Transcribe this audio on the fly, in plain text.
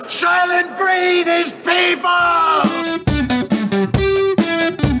Soylent Green is people!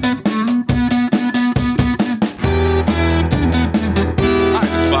 Hi,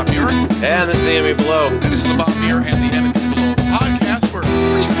 this is Bob Muir. And this is the Enemy Below. And this is the Bob Muir and the Enemy Below podcast, where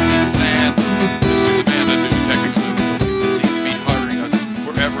unfortunately sans Mr. Demand and new technical difficulties that seem to be hindering us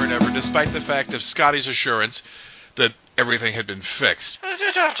forever and ever, despite the fact of Scotty's assurance that everything had been fixed.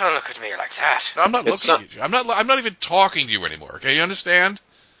 Don't look at me like that. No, I'm not looking at you. I'm not even talking to you anymore. Okay, you understand?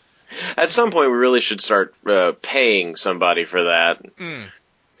 At some point, we really should start paying somebody for that.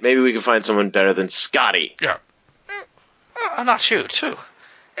 Maybe we can find someone better than Scotty. Yeah. Not you, too.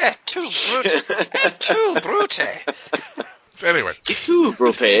 Too brute. Too brute. So anyway. Too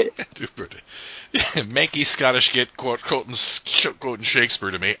brute. Too brute. Manky Scottish git quoting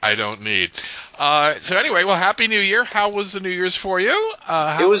Shakespeare to me. I don't need. So anyway, well, Happy New Year. How was the New Year's for you?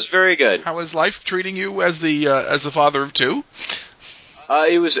 It was very good. How is life treating you as the father of two?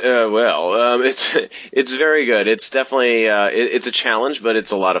 It was it's very good. It's definitely it's a challenge, but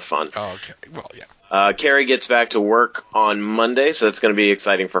it's a lot of fun. Oh, okay. Well, yeah. Carrie gets back to work on Monday, so that's going to be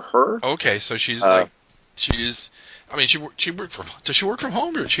exciting for her. Okay, so she's I mean, she worked from. Does she work from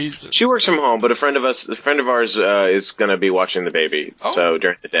home or She works from home, but a friend of ours is going to be watching the baby. Oh. So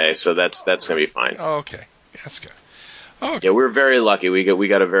during the day, so that's going to be fine. Oh, okay, that's good. Oh, okay. Yeah, we're very lucky. We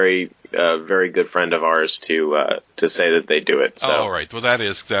got a very good friend of ours to say that they do it. So. Oh, all right. Well, that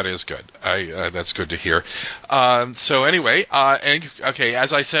is good. That's good to hear. So anyway, okay,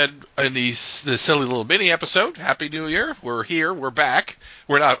 as I said in the silly little mini episode, Happy New Year. We're here. We're back.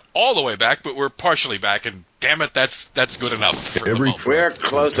 We're not all the way back, but we're partially back. And damn it, that's good enough. For the moment. We're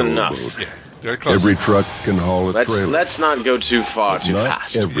close enough. Yeah, very close. Every truck can haul a trailer. Let's not go too far too Not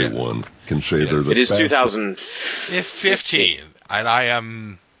fast. everyone can say they're the It is fastest. 2015, and I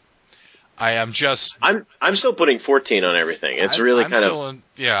am just. I'm still putting 14 on everything. It's really kind of.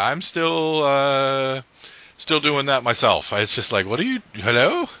 I'm still doing that myself. It's just like, what are you?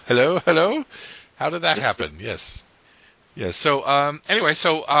 Hello. How did that happen? Yes. So anyway,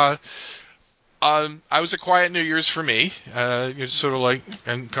 I was a quiet New Year's for me. It's sort of like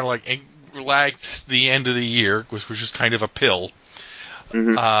lagged the end of the year, which was kind of a pill.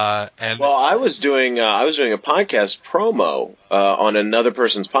 Mm-hmm. And well, I was doing a podcast promo on another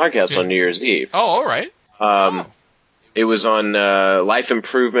person's podcast on New Year's Eve. Oh, all right. It was on Life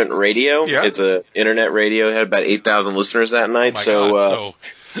Improvement Radio. Yeah. It's a internet radio. It had about 8,000 listeners that night. God.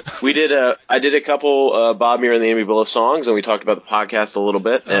 I did a couple Bob Muir and the Enemy Below songs, and we talked about the podcast a little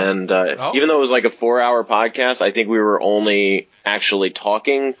bit. And even though it was like a 4-hour podcast, I think we were only actually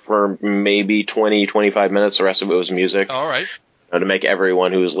talking for maybe 20, 25 minutes. The rest of it was music. All right. To make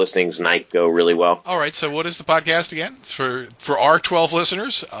everyone who was listening's night go really well. All right. So what is the podcast again? It's for our 12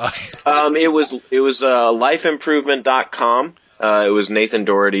 listeners? It was lifeimprovement.com. It was Nathan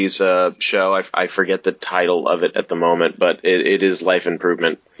Doherty's show. I forget the title of it at the moment, but it is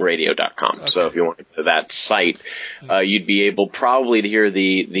lifeimprovement.radio.com. Okay. So if you went to that site, you'd be able probably to hear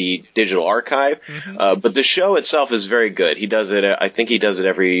the digital archive. Mm-hmm. But the show itself is very good. He does it. I think he does it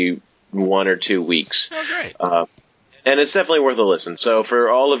every 1 or 2 weeks. Oh, great. And it's definitely worth a listen. So for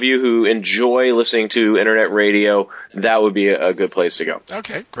all of you who enjoy listening to internet radio, that would be a good place to go.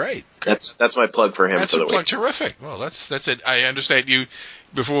 Okay, great. That's my plug for him. That's for the a plug. week. Terrific. Well, that's it. I understand you.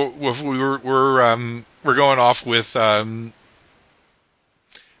 Before we're going off with you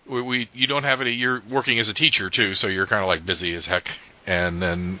don't have any. You're working as a teacher too, so you're kind of like busy as heck. And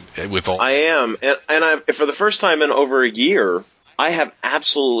then with all I am, and I for the first time in over a year, I have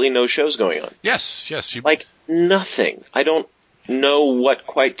absolutely no shows going on. Yes. Like nothing. I don't know what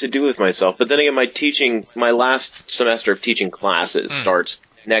quite to do with myself. But then again, my last semester of teaching classes starts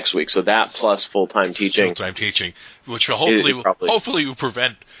next week. So that plus full-time teaching. Which will hopefully will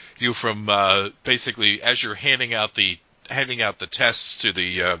prevent you from basically, as you're handing out the tests to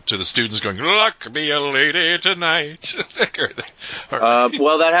the students, going, "Luck be a lady tonight."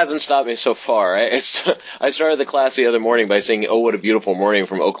 Well, that hasn't stopped me so far. I started the class the other morning by saying, "Oh, what a beautiful morning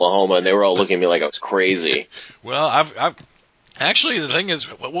from Oklahoma," and they were all looking at me like I was crazy. Well, I've actually, the thing is,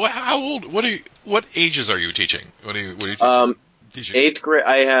 how old? What ages are you teaching? What are you teaching? 8th grade.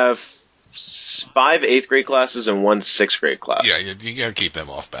 I have 5 8th grade classes and 1 6th grade class. Yeah, you gotta keep them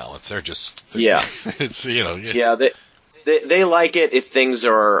off balance. They're yeah. It's Yeah. They like it if things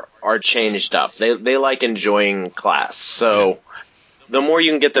are changed up. They like enjoying class. So the more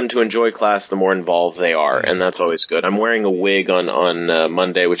you can get them to enjoy class, the more involved they are, and that's always good. I'm wearing a wig on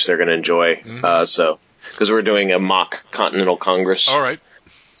Monday, which they're going to enjoy. Mm-hmm. Because we're doing a mock Continental Congress. All right.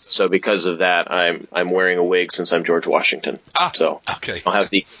 So because of that, I'm wearing a wig since I'm George Washington. So okay. I'll have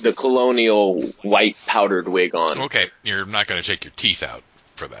the colonial white powdered wig on. Okay, you're not going to take your teeth out.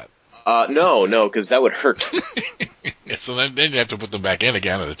 for that. No, because that would hurt. Yeah, so then you have to put them back in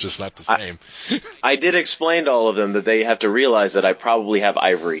again, and it's just not the same. I did explain to all of them that they have to realize that I probably have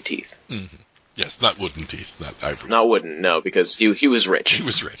ivory teeth. Mm-hmm. Yes, not wooden teeth, not ivory. Not wooden, no, because he was rich. He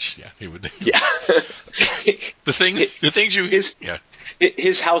was rich, yeah. He would. Yeah. the things you.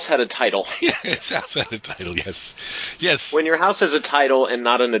 His house had a title. Yeah, his house had a title. Yes. When your house has a title and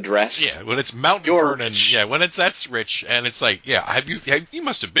not an address. Yeah, when it's Mount Vernon. Rich. Yeah, when that's rich, and it's like, yeah, you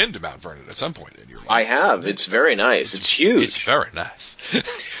must have been to Mount Vernon at some point in your life. I have. It's very nice. It's huge. It's very nice.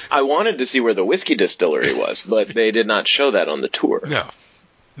 I wanted to see where the whiskey distillery was, but they did not show that on the tour.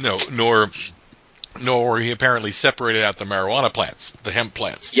 No, nor he apparently separated out the marijuana plants, the hemp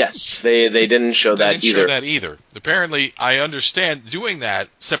plants. Yes, they didn't show that either. Apparently, I understand doing that,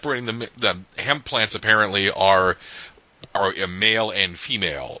 separating the hemp plants apparently are a male and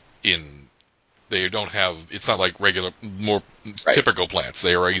female in. They don't have. It's not like regular, more typical plants.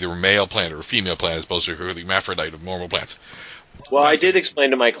 They are either a male plant or a female plant, as opposed to the hermaphrodite of normal plants. Well, I did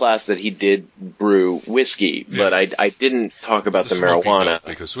explain to my class that he did brew whiskey, but I didn't talk about the marijuana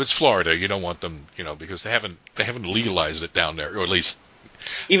because it's Florida. You don't want them, because they haven't legalized it down there, or at least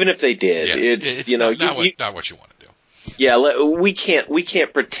even if they did, it's not what you want to do. Yeah, we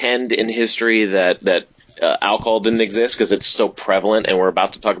can't pretend in history that alcohol didn't exist because it's so prevalent, and we're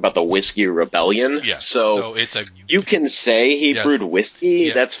about to talk about the whiskey rebellion. Yes. So you can say he brewed whiskey.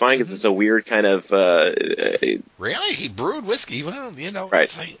 Yeah. That's fine because it's a weird kind of. Really, he brewed whiskey? Well, right.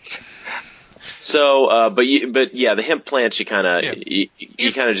 It's like... So, but the hemp plants, you kind of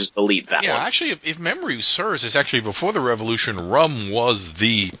just delete that one. Yeah, actually, if memory serves, it's actually before the Revolution, rum was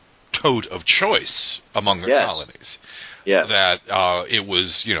the tote of choice among the colonies. Yes. That it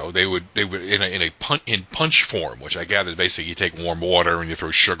was, they would in punch form, which I gather is basically you take warm water and you throw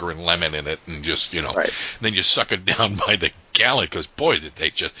sugar and lemon in it and just right. then you suck it down by the gallon because boy did they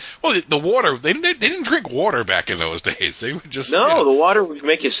just the water they didn't drink water back in those days. They would just the water would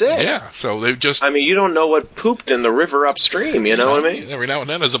make you sick. Yeah, so they just you don't know what pooped in the river upstream. You know what I mean? Every now and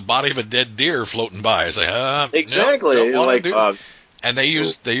then there's a body of a dead deer floating by. It's like exactly. No, don't want to do it. And they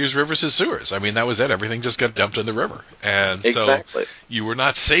used rivers as sewers. That was it. Everything just got dumped in the river, and so you were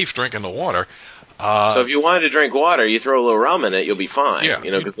not safe drinking the water. So if you wanted to drink water, you throw a little rum in it, you'll be fine. Yeah,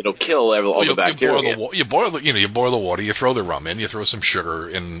 because it'll kill all the bacteria. You boil the water. You throw the rum in. You throw some sugar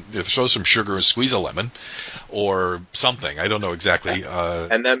in. You throw some sugar and squeeze a lemon, or something. I don't know exactly.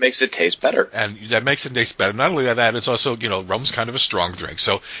 And that makes it taste better. And that makes it taste better. Not only that, it's also rum's kind of a strong drink.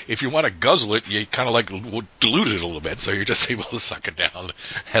 So if you want to guzzle it, you kind of dilute it a little bit. So you're just able to suck it down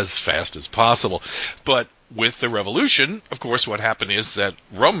as fast as possible. But with the Revolution, of course, what happened is that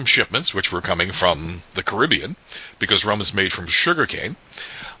rum shipments, which were coming from the Caribbean, because rum is made from sugarcane,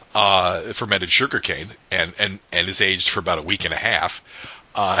 fermented sugarcane, and is aged for about a week and a half,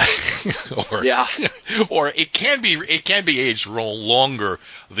 or it can be aged longer.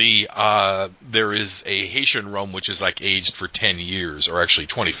 There is a Haitian rum which is like aged for 10 years, or actually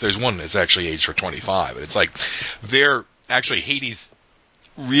 20. There's one that's actually aged for 25. It's like they're actually Haiti's.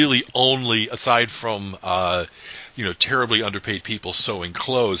 Really only, aside from terribly underpaid people sewing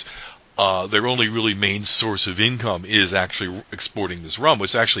clothes, their only really main source of income is actually exporting this rum,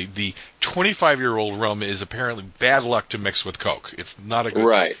 which actually the 25-year-old rum is apparently bad luck to mix with Coke. It's not a good.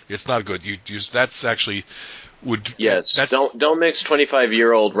 Right. It's not good. That's actually. Don't mix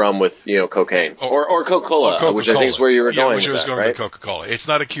 25-year-old rum with cocaine or Coca-Cola, which I think is where you were going. Which I was going right? with Coca-Cola. It's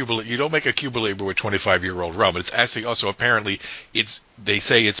not a Cuba. You don't make a Cuba Libre with 25-year-old rum. It's actually also apparently they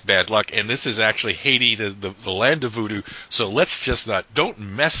say it's bad luck, and this is actually Haiti, the land of voodoo. So let's just don't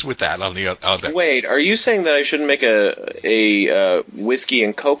mess with that on the. Wait, are you saying that I shouldn't make a whiskey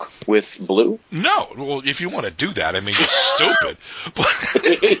and Coke with blue? No. Well, if you want to do that, you're stupid.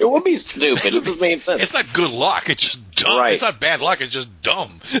 It would be stupid. It doesn't make sense. It's not good luck. It's just dumb. Right. It's not bad luck. It's just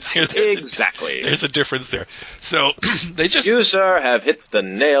dumb. Exactly. There's a difference there. So they just. You, sir, have hit the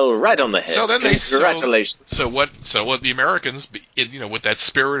nail right on the head. So then congratulations. So what the Americans, with that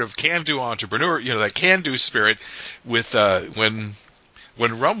spirit of can-do entrepreneur, that can-do spirit, with when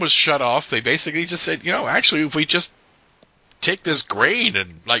rum was shut off, they basically just said, actually, if we just take this grain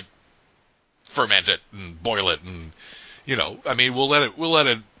and ferment it and boil it, and we'll let it,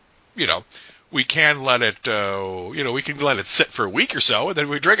 we can let it, we can let it sit for a week or so, and then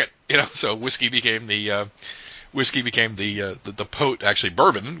we drink it, So whiskey became the pot, actually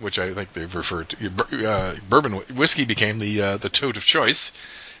bourbon, which I think they've referred to, bourbon whiskey became the tote of choice,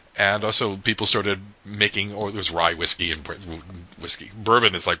 and also people started making, or there's rye whiskey and whiskey.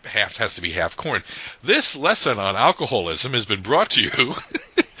 Bourbon is has to be half corn. This lesson on alcoholism has been brought to you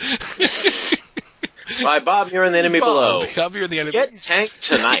By Bob Muir and the Enemy Below. Bob Muir and the Enemy. Get tanked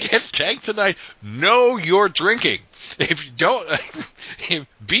tonight. Get tanked tonight. Know you're drinking. If you don't,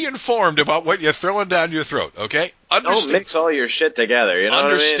 be informed about what you're throwing down your throat. Okay. Don't mix all your shit together. You know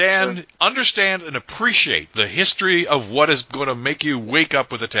understand, what I mean? understand, and appreciate the history of what is going to make you wake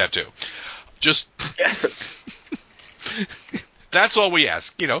up with a tattoo. Just yes. That's all we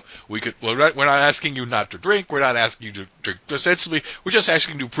ask. We're not asking you not to drink. We're not asking you to drink. Essentially, we're just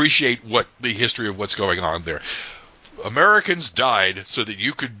asking you to appreciate what the history of what's going on there. Americans died so that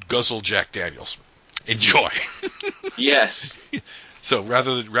you could guzzle Jack Daniels. Enjoy. Yes. So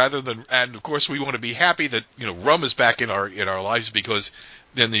rather than, and of course we want to be happy that rum is back in our lives, because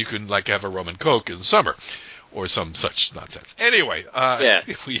then you can have a rum and coke in the summer, or some such nonsense. Anyway,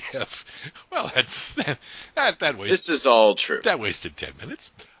 yes. We have. Well, that wasted. This is all true. That wasted 10 minutes.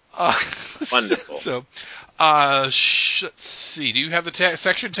 Wonderful. So, let's see. Do you have the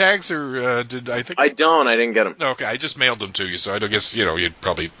section tags, or did I think? I don't. I didn't get them. Okay, I just mailed them to you, so I guess you'd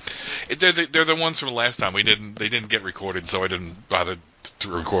probably. They're the ones from last time. They didn't get recorded, so I didn't bother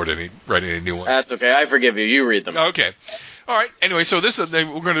to write any new ones. That's okay. I forgive you. You read them. Okay. All right. Anyway, so we're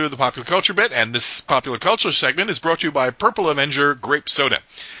going to do the popular culture bit, and this popular culture segment is brought to you by Purple Avenger Grape Soda.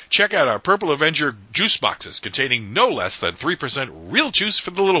 Check out our Purple Avenger juice boxes containing no less than 3% real juice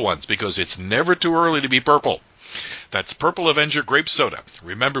for the little ones, because it's never too early to be purple. That's Purple Avenger Grape Soda.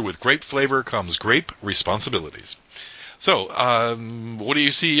 Remember, with grape flavor comes grape responsibilities. So, what do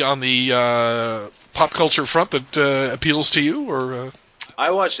you see on the pop culture front that appeals to you, or?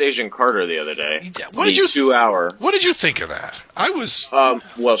 I watched Agent Carter the other day. What did you 2-hour? What did you think of that? I was.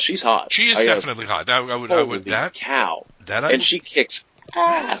 Well, she's hot. She is definitely hot. I would that cow. And she kicks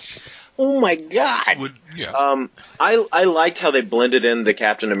ass. Oh my god. Yeah. I liked how they blended in the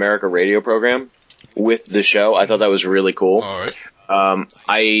Captain America radio program with the show. I thought that was really cool. All right.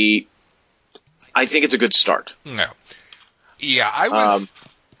 I think it's a good start. No. Yeah, I was.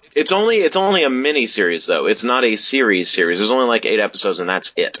 It's only a mini series though. It's not a series. There's only 8 episodes and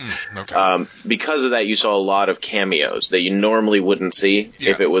that's it. Okay. Because of that, you saw a lot of cameos that you normally wouldn't see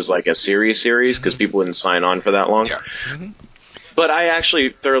if it was a series, because people wouldn't sign on for that long. Yeah. Mm-hmm. But I actually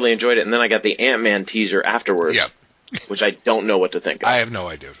thoroughly enjoyed it, and then I got the Ant-Man teaser afterwards, which I don't know what to think of. I have no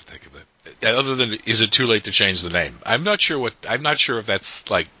idea what to think of it. Other than, is it too late to change the name? I'm not sure if that's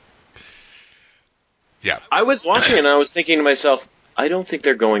Yeah. I was watching it and I was thinking to myself, I don't think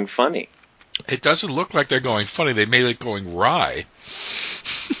they're going funny. It doesn't look like they're going funny. They made it going wry.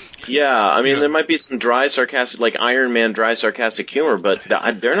 Yeah, I mean, there might be some dry, sarcastic, Iron Man dry, sarcastic humor, but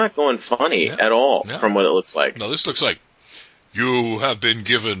they're not going funny at all from what it looks like. No, this looks like you have been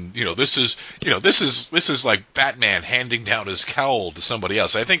given, this is like Batman handing down his cowl to somebody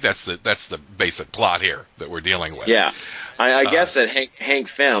else. I think that's the basic plot here that we're dealing with. Yeah. I guess that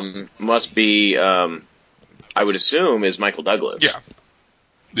Hank Pym must be, I would assume, is Michael Douglas. Yeah.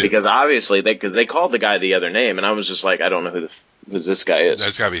 Because obviously, they called the guy the other name, and I was just like, I don't know who this guy is.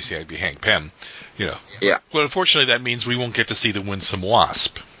 That's obviously it'd be Hank Pym, Yeah. Well, unfortunately, that means we won't get to see the Winsome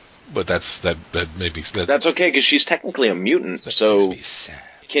Wasp. But that maybe that's okay, because she's technically a mutant. So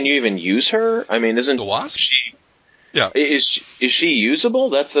can you even use her? I mean, isn't the Wasp? Yeah. Is she usable?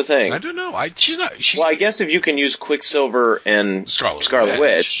 That's the thing. I don't know. She's not. Well, I guess if you can use Quicksilver and Scarlet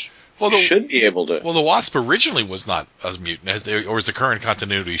Witch, you should be able to. Well, the Wasp originally was not a mutant, or is the current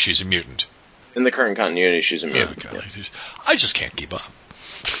continuity she's a mutant? In the current continuity, she's a mutant. Okay. I just can't keep up.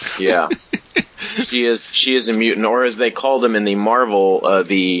 Yeah. She is a mutant, or as they call them in the Marvel, what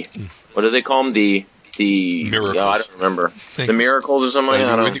do they call them? The Miracles. I don't remember. The Miracles or something.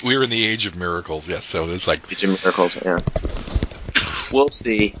 I don't know. We're in the age of miracles, yes. So it's like age of miracles. Yeah. We'll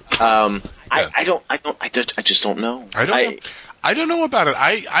see. I just don't know. I don't know about it.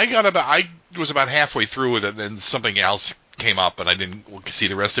 I was about halfway through with it, and then something else came up, and I didn't see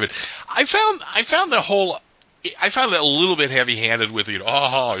the rest of it. I found it a little bit heavy-handed with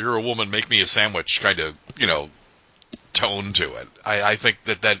you're a woman, make me a sandwich kind of, tone to it. I think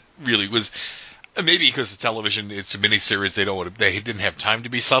that really was, maybe because the television, it's a miniseries, they didn't have time to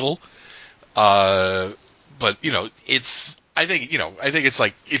be subtle. But I think it's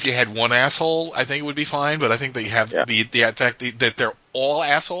like, if you had one asshole, I think it would be fine, but I think they have the fact that they're all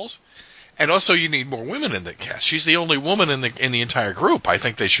assholes. And also, you need more women in the cast. She's the only woman in the entire group. I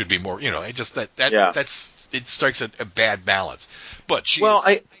think they should be more. It strikes a bad balance. But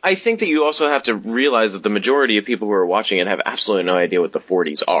I think that you also have to realize that the majority of people who are watching it have absolutely no idea what the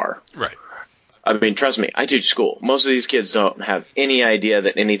 40s are. Right. I mean, trust me, I teach school. Most of these kids don't have any idea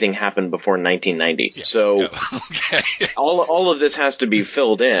that anything happened before 1990. Yeah. So Okay. all of this has to be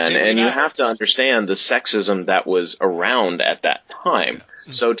filled in, and you not? have to understand the sexism that was around at that time.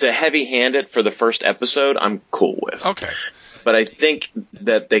 Yeah. So to heavy-hand it for the first episode, I'm cool with. Okay. But I think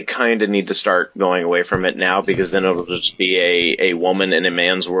that they kind of need to start going away from it now, because then it'll just be a woman in a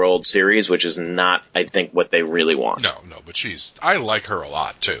man's world series, which is not, I think, what they really want. No, but I like her a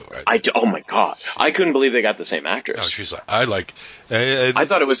lot, too. Oh my God. I couldn't believe they got the same actress. No, she's like, I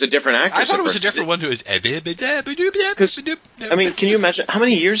thought it was a different actress. I thought it was a different one, too. Because, I mean, can you imagine, how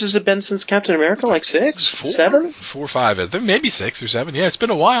many years has it been since Captain America? Like 6? 7? 4 or 5. Maybe 6 or 7. Yeah, it's been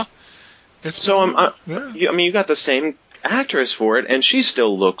a while. You got the same actress for it, and she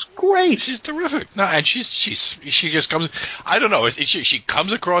still looks great. She's terrific. No, and she just comes. I don't know. She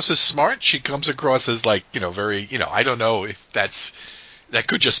comes across as smart. She comes across as like very. I don't know if that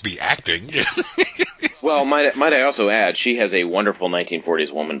could just be acting. Well, might I also add, she has a wonderful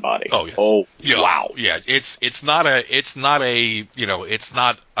 1940s woman body. Oh, yes. Oh, yeah, wow. Yeah, it's not a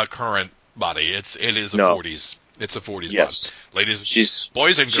current body. It is a 40s. It's a 40s yes. body.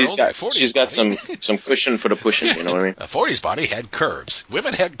 Boys and girls, 40s she's got body. some cushion for the pushing, you know what I mean? A 40s body had curves.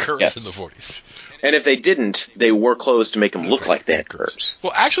 Women had curves in the 40s. And if they didn't, they wore clothes to make them look like they had curves.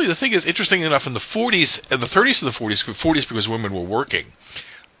 Well, actually, the thing is, interesting enough, in the 40s, in the 30s and the 40s because women were working,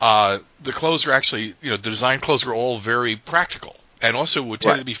 the clothes were actually, the design clothes were all very practical. And also would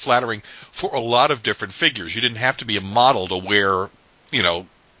tend to be flattering for a lot of different figures. You didn't have to be a model to wear,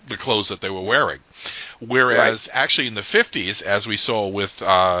 the clothes that they were wearing. Whereas actually in the 50s, as we saw with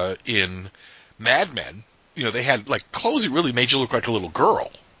in Mad Men, they had like clothes that really made you look like a little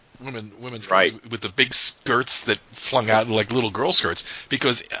girl. Women's clothes with the big skirts that flung out like little girl skirts,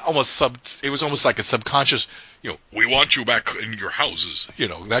 because it was almost like a subconscious, we want you back in your houses,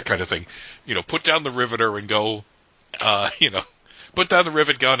 that kind of thing. Put down the riveter and go, put down the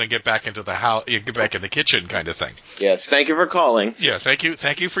rivet gun and get back into the house, get back in the kitchen, kind of thing. Yes, thank you for calling. Yeah, thank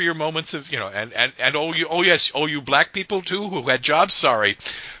you for your moments of, and all you black people too who had jobs. Sorry,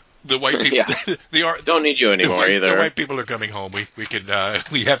 the white people, don't need you anymore either. The white people are coming home.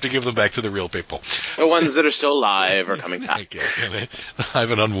 We have to give them back to the real people. The ones that are still alive are coming back. I've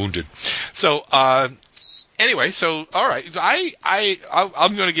been unwounded. So anyway, so all right,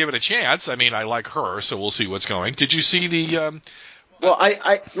 I'm going to give it a chance. I mean, I like her, so we'll see what's going. Did you see the? Well,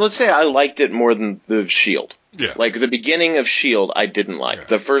 I let's say I liked it more than the Shield. Yeah. Like the beginning of Shield, I didn't like. Yeah.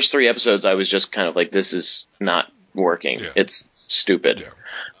 The first 3 episodes, I was just kind of like, this is not working. Yeah. It's stupid.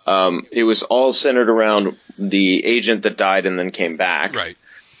 Yeah. It was all centered around the agent that died and then came back. Right.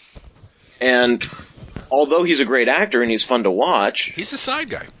 And although he's a great actor and he's fun to watch, he's a side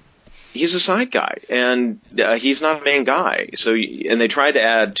guy. He's a side guy, and he's not a main guy. So, and they tried to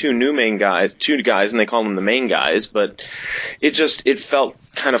add 2 guys, and they call them the main guys, but it felt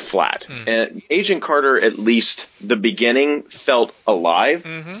kind of flat. And Agent Carter, at least the beginning, felt alive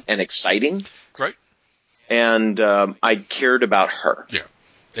and exciting. Right. And I cared about her. Yeah.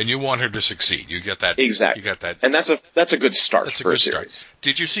 And you want her to succeed. You get that. Exactly. You got that. And that's a good start. That's a good start.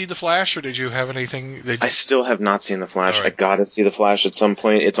 Did you see The Flash, or did you have anything? I still have not seen The Flash. Right. I gotta see The Flash at some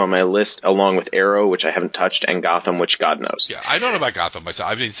point. It's on my list, along with Arrow, which I haven't touched, and Gotham, which God knows. Yeah, I don't know about Gotham myself. I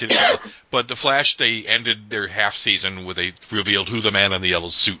haven't seen it. But The Flash, they ended their half season with they revealed who the man in the yellow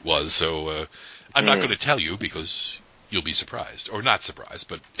suit was. So I'm not going to tell you because you'll be surprised, or not surprised.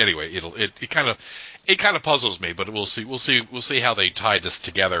 But anyway, it kind of puzzles me. But we'll see how they tie this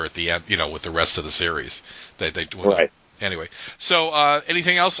together at the end. With the rest of the series. Right. Anyway, so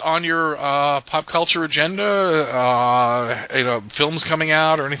anything else on your pop culture agenda? Films coming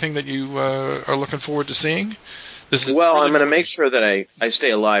out or anything that you are looking forward to seeing? I'm going to make sure that I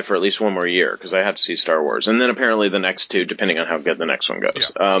stay alive for at least one more year, because I have to see Star Wars, and then apparently the next 2, depending on how good the next one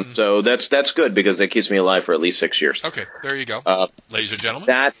goes. Yeah. So that's good, because that keeps me alive for at least 6 years. Okay, there you go, ladies and gentlemen.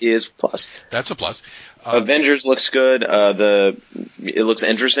 That is plus. That's a plus. Avengers looks good. It looks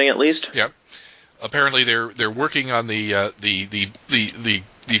interesting, at least. Yep. Apparently, they're working on the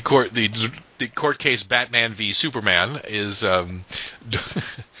court case. Batman v Superman is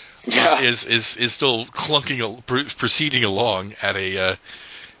still proceeding along at a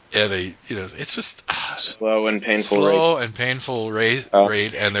it's just slow and painful rate,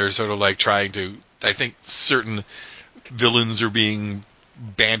 and they're sort of like trying to. I think certain villains are being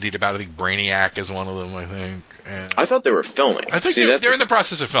bandied about. I think Brainiac is one of them. I think. I thought they were filming. I think they're in the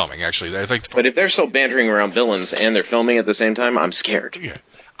process of filming. Actually, I think. But if they're still bantering around villains and they're filming at the same time, I'm scared. Yeah,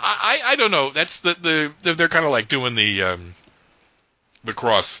 I don't know. That's they're kind of like doing the the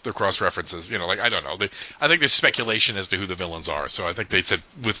cross references. Like I don't know. I think there's speculation as to who the villains are. So I think they said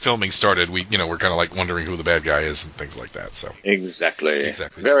with filming started, we're kind of like wondering who the bad guy is and things like that. So exactly.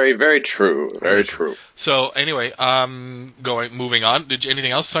 Very, very true. Very true. So anyway, moving on.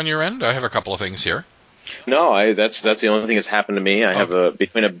 Anything else on your end? I have a couple of things here. No, that's the only thing that's happened to me. I have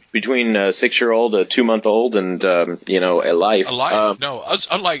between a 6-year-old, a 2-month-old, and a life. A life. No,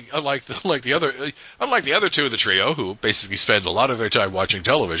 unlike the other two of the trio, who basically spend a lot of their time watching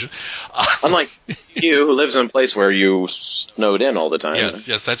television. Unlike you, who lives in a place where you snowed in all the time.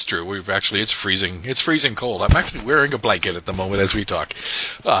 Yes, that's true. It's freezing. It's freezing cold. I'm actually wearing a blanket at the moment as we talk.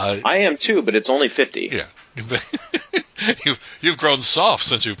 I am too, but it's only 50. Yeah. You've grown soft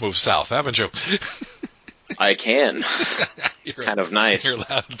since you've moved south, haven't you? I can. It's kind of nice. You're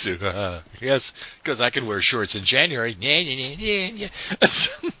allowed to. Yes, because I can wear shorts in January.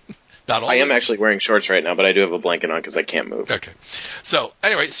 Not all. I am actually wearing shorts right now, but I do have a blanket on because I can't move. Okay. So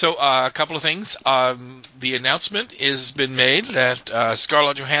anyway, a couple of things. The announcement has been made that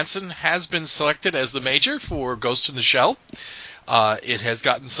Scarlett Johansson has been selected as the Major for Ghost in the Shell. It has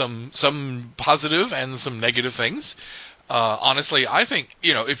gotten some positive and some negative things. Honestly, I think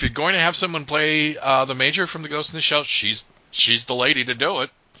if you're going to have someone play the Major from the Ghost in the Shell, she's the lady to do it.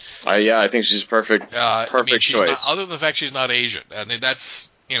 I think she's perfect. Perfect choice. Other than the fact she's not Asian, I mean that's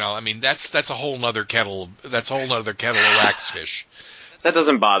a whole nother kettle. That's a whole nother kettle of wax fish. That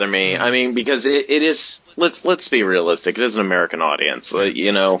doesn't bother me. I mean, because it is. Let's be realistic. It is an American audience.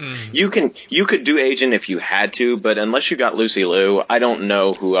 You could do Asian if you had to, but unless you got Lucy Liu, I don't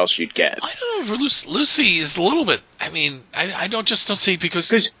know who else you'd get. I don't know. Lucy is a little bit. I mean, I don't see because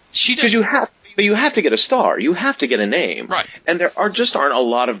she does. Because you have to get a star. You have to get a name. Right. And there aren't a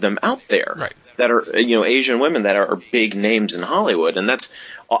lot of them out there. Right. That are Asian women that are big names in Hollywood, and that's.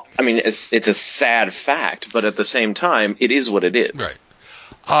 I mean, it's a sad fact, but at the same time, it is what it is. Right.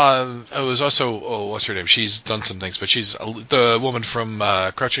 It was also, what's her name? She's done some things, but she's the woman from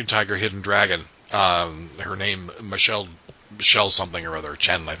Crouching Tiger, Hidden Dragon. Her name, Michelle something or other,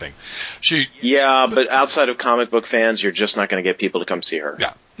 Chen, I think. But outside of comic book fans, you're just not going to get people to come see her.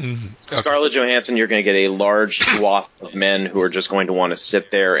 Yeah. Mm-hmm. Okay. Scarlett Johansson, you're going to get a large swath of men who are just going to want to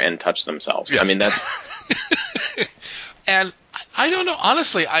sit there and touch themselves. Yeah. I mean, that's... And I don't know.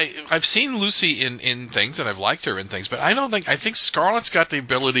 Honestly, I've seen Lucy in things, and I've liked her in things, but I think Scarlett's got the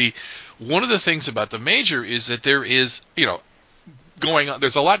ability. One of the things about the Major is that there is, going on.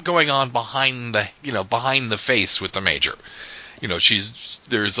 There's a lot going on behind the face with the Major.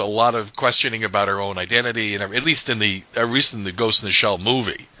 There's a lot of questioning about her own identity, and at least in the Ghost in the Shell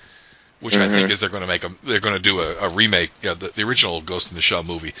movie, which I think is they're going to do a remake, the original Ghost in the Shell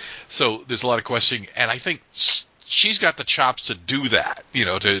movie. So there's a lot of questioning, and I think she's got the chops to do that,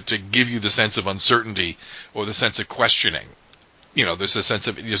 to give you the sense of uncertainty or the sense of questioning. There's a sense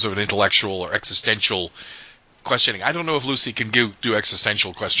of sort of intellectual or existential questioning. I don't know if Lucy can do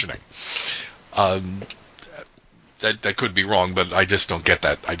existential questioning. That could be wrong, but I just don't get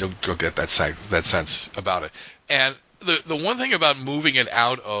that. I don't get that sense about it. And the one thing about moving it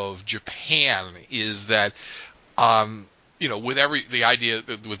out of Japan is that, with the idea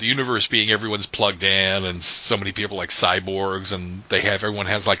that with the universe being everyone's plugged in and so many people like cyborgs, and everyone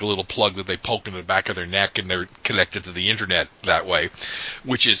has like a little plug that they poke in the back of their neck and they're connected to the internet that way,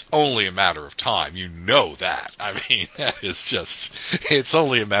 which is only a matter of time. That. I mean, that is just, it's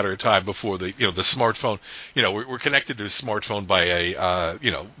only a matter of time before the smartphone, we're connected to the smartphone by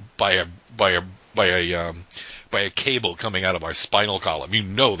a cable coming out of our spinal column.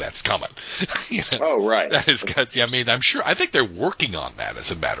 That's coming. Oh, right. That is, I mean, I think they're working on that,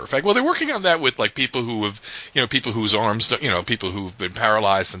 as a matter of fact. Well, they're working on that with, like, people who have, people whose arms, people who've been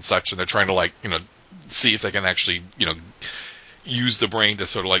paralyzed and such, and they're trying to, like, see if they can actually, use the brain to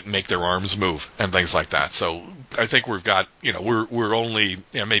sort of, like, make their arms move and things like that. So I think we've got, we're only,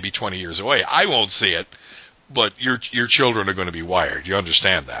 maybe 20 years away. I won't see it. But your children are going to be wired. You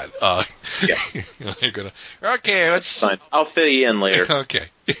understand that? Yeah. They're gonna. Okay, let's. Fine. I'll fill you in later. Okay.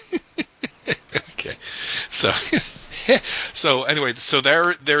 Okay. So anyway,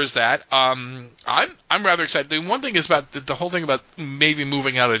 there's that. I'm rather excited. The one thing is about the whole thing about maybe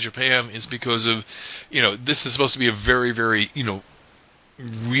moving out of Japan is because of, this is supposed to be a very, very,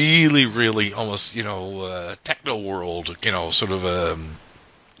 really, really almost, techno world, sort of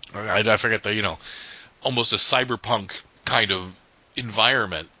I forget the, almost a cyberpunk kind of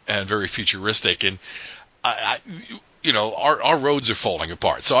environment and very futuristic, and our roads are falling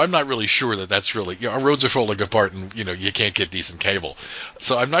apart, so I'm not really sure that's really, our roads are falling apart, and you can't get decent cable,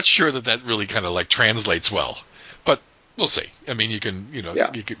 so I'm not sure that really kind of like translates well, but we'll see. I mean, you can,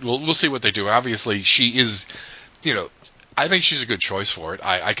 we'll see what they do. Obviously, she is, I think she's a good choice for it.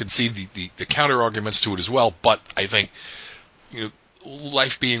 I can see the counter arguments to it as well, but I think,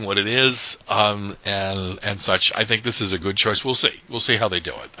 life being what it is, and such, I think this is a good choice. We'll see. We'll see how they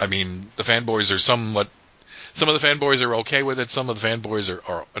do it. I mean, the fanboys are some of the fanboys are okay with it. Some of the fanboys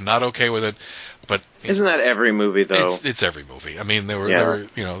are not okay with it. But isn't that every movie though? It's every movie. I mean,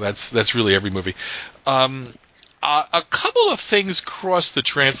 that's really every movie. A couple of things cross the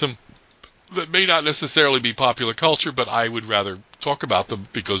transom that may not necessarily be popular culture, but I would rather talk about them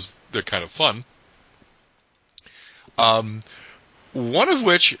because they're kind of fun. One of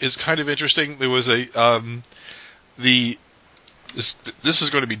which is kind of interesting. There was this is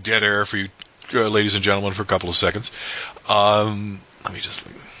going to be dead air for you, ladies and gentlemen, for a couple of seconds. Let me just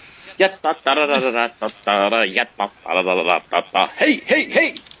think. Hey!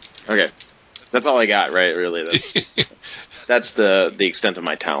 Okay, that's all I got. Right? Really, that's the extent of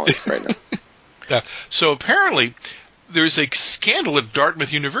my talent right now. Yeah. So apparently, there's a scandal at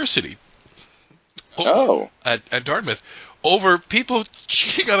Dartmouth University. At Dartmouth, over people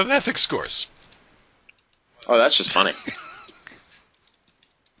cheating on an ethics course. Oh, that's just funny.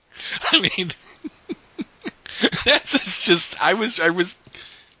 I mean, that's just. I was.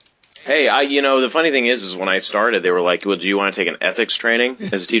 Hey, the funny thing is when I started, they were like, "Well, do you want to take an ethics training?"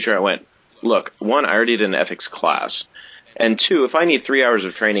 As a teacher, I went, "Look, one, I already did an ethics class. And two, if I need 3 hours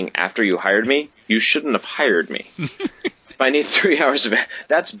of training after you hired me, you shouldn't have hired me. If I need 3 hours of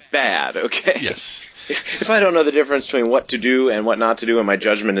that's bad, okay? Yes. If I don't know the difference between what to do and what not to do and my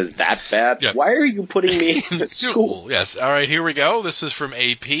judgment is that bad, why are you putting me in school?" Yes. All right, here we go. This is from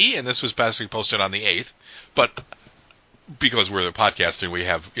AP, and this was basically posted on the 8th. But because we're the podcast and we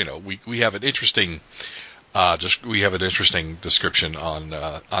have, we have an interesting description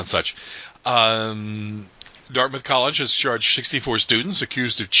on such. Dartmouth College has charged 64 students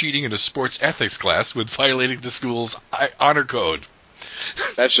accused of cheating in a sports ethics class with violating the school's honor code.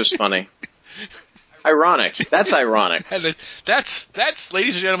 That's just funny. Ironic. That's ironic. And that's,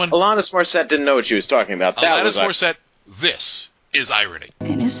 ladies and gentlemen. Alanis Morissette didn't know what she was talking about. Alanis Morissette, this is irony.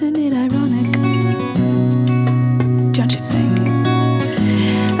 And isn't it ironic? Don't you think?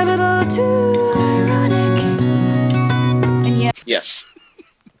 A little too ironic. And yet. Yes.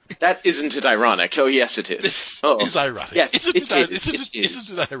 That isn't it ironic? Oh, yes, it is. This is ironic. Yes, isn't it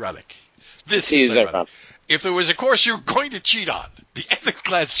ironic? This is ironic. If there was a course you're going to cheat on, the ethics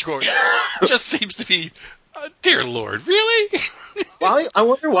class course just seems to be, dear Lord, really? I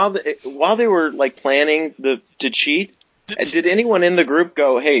wonder while they were like planning to cheat, did anyone in the group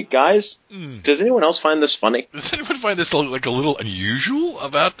go, "Hey guys, does anyone else find this funny? Does anyone find this like a little unusual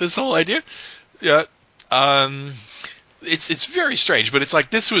about this whole idea?" Yeah. It's very strange, but it's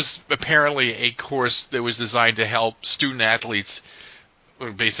like this was apparently a course that was designed to help student athletes, or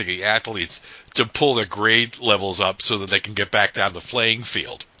basically athletes, to pull their grade levels up so that they can get back down the playing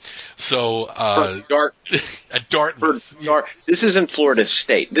field. So, at Dartmouth. This isn't Florida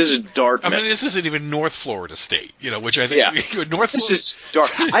State. This is Dartmouth. I mean, this isn't even North Florida State, which I think This is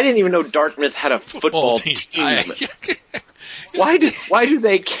I didn't even know Dartmouth had a football team. Why do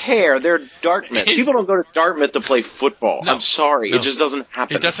they care? They're Dartmouth. People don't go to Dartmouth to play football. No, I'm sorry. No, it just doesn't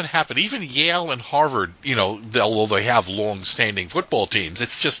happen. It doesn't happen. Even Yale and Harvard, although they have long-standing football teams,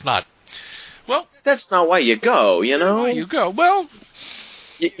 it's just not. Well, that's not why you go, Why you go? Well,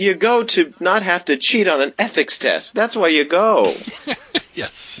 you go to not have to cheat on an ethics test. That's why you go.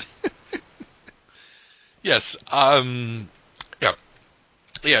 Yes. Yes.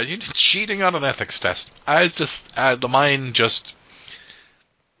 Yeah, you're cheating on an ethics test. The mind just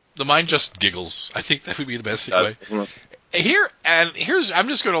giggles. I think that would be the best way. I'm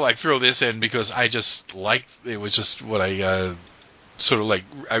just going to throw this in because I just liked, it was just what I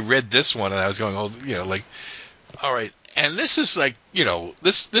I read this one and I was going, all right. And this is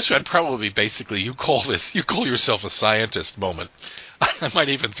this would probably basically, you call yourself a scientist moment. I might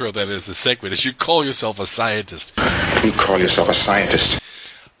even throw that as a segment, as you call yourself a scientist. You call yourself a scientist.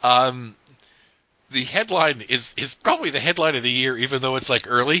 The headline is probably the headline of the year, even though it's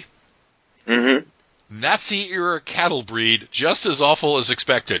early. Mm-hmm. Nazi-era cattle breed, just as awful as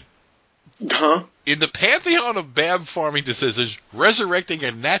expected. Huh? In the pantheon of BAM farming decisions, resurrecting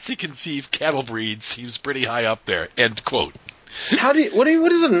a Nazi-conceived cattle breed seems pretty high up there. End quote. What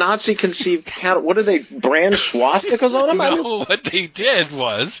is a Nazi-conceived cattle? What do they brand swastikas on them? No, what they did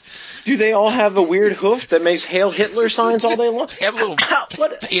was... Do they all have a weird hoof that makes Hail Hitler signs all day long? They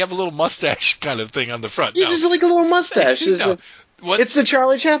have a little mustache kind of thing on the front. It's just like a little mustache. It's the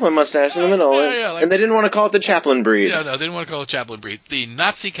Charlie Chaplin mustache in the middle. And they didn't want to call it the Chaplin breed. No, they didn't want to call it Chaplin breed. The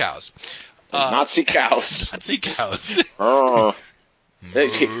Nazi cows. Nazi cows. Nazi cows. Oh.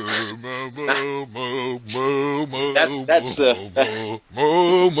 That's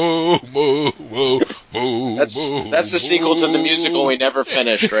the sequel to the musical we never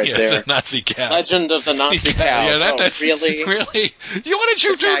finished, right there. The Nazi cow. Legend of the Nazi cow. Yeah, that's really. What did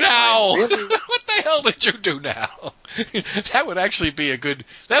you do now? Really? What the hell did you do now? That would actually be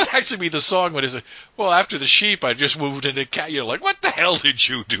the song when it's well, after the sheep, I just moved into cat. You're like, what the hell did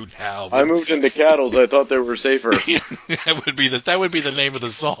you do now? I moved into cattle. I thought they were safer. That would be the name of the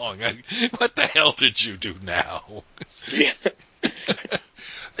song. What the hell did you do now? Yeah.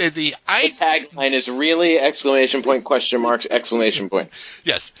 The tagline is really ! Question marks !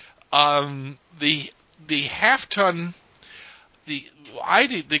 Yes. The half-ton. The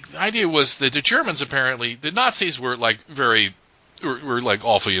idea was that the Germans apparently, the Nazis were like were like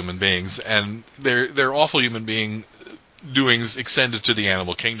awful human beings, and their awful human being doings extended to the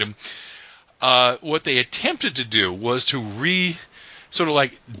animal kingdom. What they attempted to do was to sort of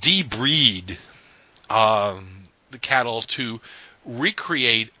like debreed the cattle to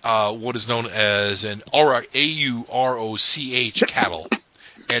recreate what is known as an AUROCH cattle.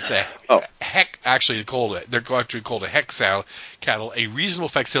 It's they're actually called a hex cattle, a reasonable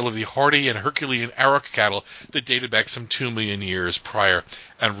facsimile of the hardy and Herculean Aruc cattle that dated back some 2 million years prior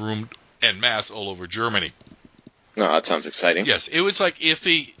and roamed en masse all over Germany. Oh, that sounds exciting. Yes, it was like if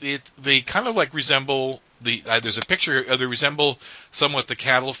they kind of like resemble there's a picture they resemble somewhat the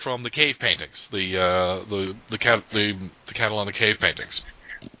cattle from the cave paintings, the cattle on the cave paintings.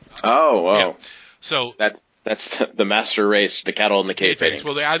 Oh, wow. Yeah. So that's the master race, the cattle in the cave paintings.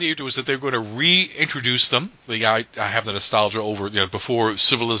 Well, the idea was that they're going to reintroduce them. I have the nostalgia over before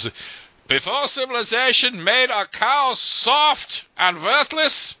civilization made our cows soft and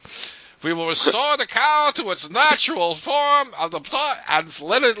worthless. We will restore the cow to its natural form of the plot and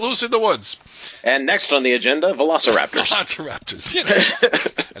let it loose in the woods. And next on the agenda, velociraptors.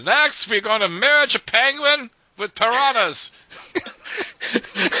 Velociraptors, And next, we're going to merge a penguin with piranhas.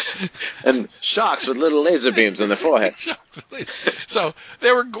 And sharks with little laser beams on their forehead. So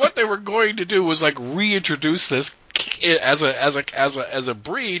what they were going to do was like reintroduce this as a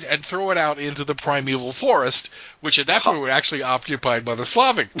breed and throw it out into the primeval forest, which at that point were actually occupied by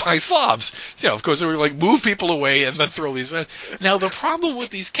Slavs. Of course, they were like move people away and then throw these in. Now the problem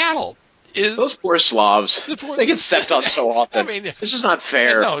with these cattle is those poor Slavs. They get stepped on so often. It's just not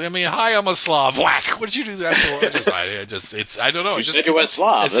fair. No, hi, I'm a Slav. Whack! What did you do that for? I don't know. You said you were a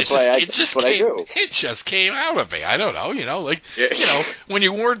Slav. That's what I do. It just came out of me. I don't know. When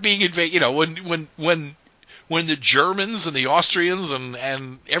you weren't being invaded. When the Germans and the Austrians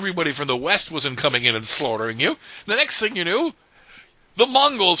and everybody from the West wasn't coming in and slaughtering you, the next thing you knew, the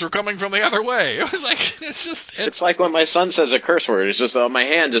Mongols were coming from the other way. It was like, it's like when my son says a curse word. It's just, my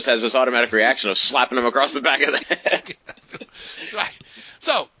hand just has this automatic reaction of slapping him across the back of the head. Right.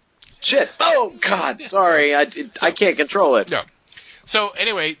 So. Shit. Oh, God. Sorry. I can't control it. No. So,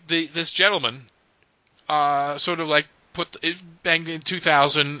 anyway, this gentleman, sort of like, put it banged in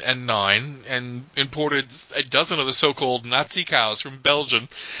 2009 and imported a dozen of the so-called Nazi cows from Belgium.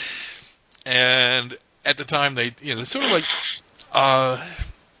 And at the time, they sort of like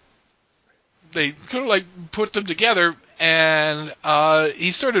put them together, and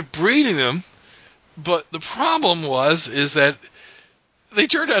he started breeding them. But the problem is that they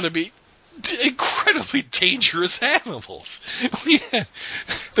turned out to be incredibly dangerous animals.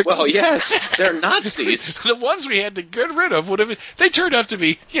 Yes, they're Nazis. The ones we had to get rid of they turned out to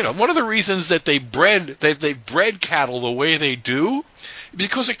be, one of the reasons that they bred cattle the way they do,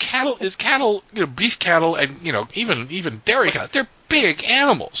 because cattle, beef cattle and, even dairy cattle, they're big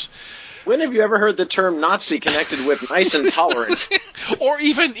animals. When have you ever heard the term Nazi connected with nice and tolerant? Or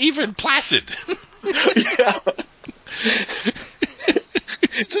even placid. Yeah.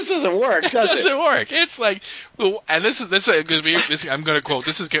 It just doesn't work, does it? It doesn't work. It's like, and this is I'm going to quote.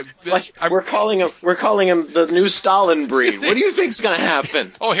 We're calling him the new Stalin breed. What do you think's going to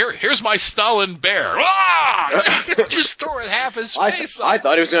happen? Oh, here's my Stalin bear. Just tore it half his face off. I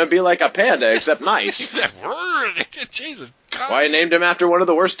thought he was going to be like a panda, except nice. Jesus God. Why I named him after one of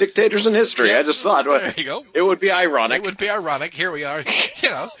the worst dictators in history. Yeah, I just thought there you go. It would be ironic. It would be ironic. Here we are.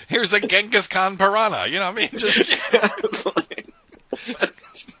 Here's a Genghis Khan piranha. You know what I mean? Just.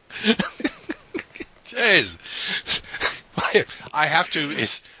 Jeez. I have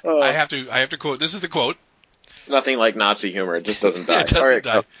to quote. This is the quote. It's nothing like Nazi humor. It just doesn't die. It doesn't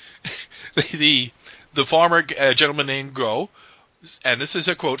die. The farmer, a gentleman named Go, and this is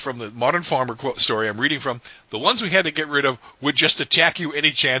a quote from the Modern Farmer story I'm reading from. The ones we had to get rid of would just attack you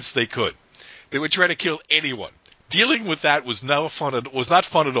any chance they could. They would try to kill anyone. dealing with that was not fun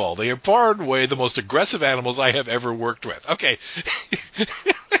at all. They are far and away the most aggressive animals I have ever worked with. Okay.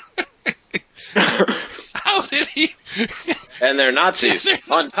 How did he? And they're Nazis.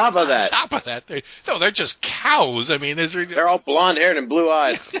 On top of that. They're just cows. I mean, they're all blonde-haired and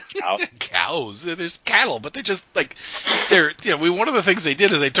blue-eyed. Cows. There's cattle, but they're just like one of the things they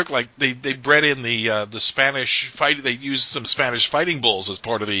did is they took they bred in the Spanish fight. They used some Spanish fighting bulls as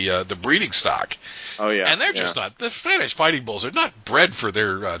part of the breeding stock. Oh yeah, and they're just not. The Spanish fighting bulls are not bred for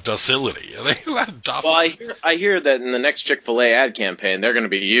their docility. They're not docile. Well, I hear that in the next Chick-fil-A ad campaign, they're going to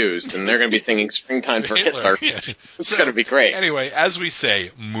be used, and they're going to be singing "Springtime for Hitler." Yes. It's going to be great. Anyway, as we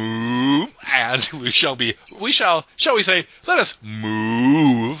say, move, and shall we say, let us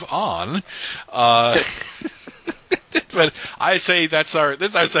move on. But I say this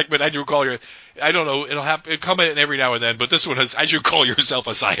is our segment, as you call your, I don't know, it'll come in every now and then, but this one has, as you call yourself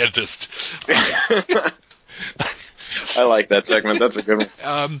a scientist. I like that segment. That's a good one.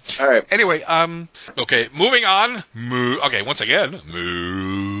 All right. Anyway, okay, moving on. Once again,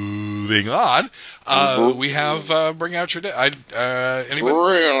 moving on. We have Bring Out Your Dead. Anybody?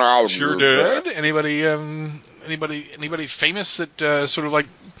 Bring out your dead? Anybody famous that sort of like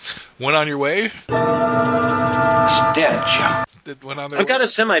went on your way? Stench. That went on their I've got a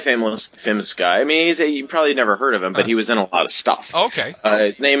semi-famous guy. I mean, you probably never heard of him, but he was in a lot of stuff. Okay.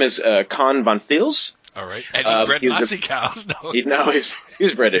 His name is Con Van Fils. All right. And he bred Nazi cows? No. He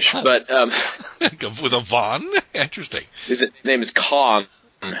was British, but with a Von? Interesting. His name is Con.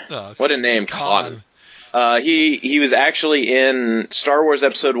 Oh, what a name, Con. He was actually in Star Wars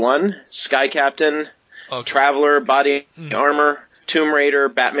Episode 1, Sky Captain, Traveler, Body Armor, Tomb Raider,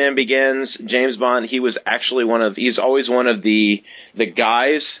 Batman Begins, James Bond. He was actually he's always one of the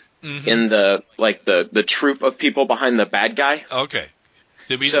guys in the troop of people behind the bad guy. Okay.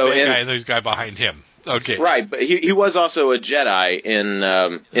 To be the bad guy and there's a guy behind him. Okay. Right, but he was also a Jedi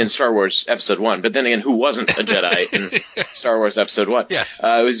in Star Wars Episode 1. But then again, who wasn't a Jedi in Star Wars Episode 1? Yes.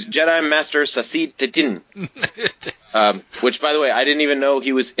 It was Jedi Master Sasi Titin. Which, by the way, I didn't even know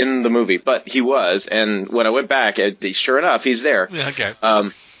he was in the movie, but he was. And when I went back, sure enough, he's there. Yeah, okay.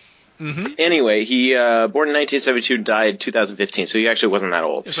 Anyway, he born in 1972, died 2015, so he actually wasn't that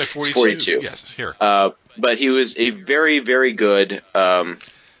old. He was like 42. 42. Yes, here. But he was a very, very good...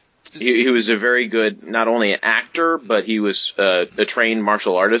 He was a very good, not only an actor, but he was a trained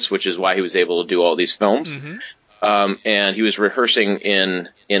martial artist, which is why he was able to do all these films. And he was rehearsing in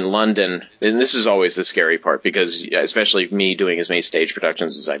London, and this is always the scary part, because especially me doing as many stage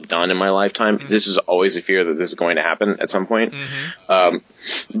productions as I've done in my lifetime, this is always a fear that this is going to happen at some point.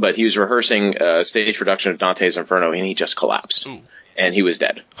 But he was rehearsing a stage production of Dante's Inferno, and he just collapsed. Ooh. And he was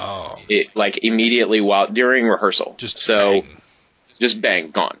dead. Oh. Immediately during rehearsal. Just bang,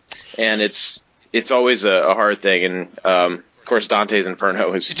 gone. And it's always a hard thing, and of course Dante's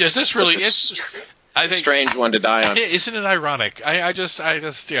Inferno is I think strange one to die on. Isn't it ironic? I just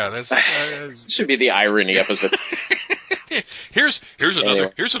that's should be the irony episode. Here's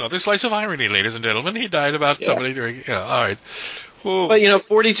another slice of irony, ladies and gentlemen. He died about somebody doing all right. Ooh. But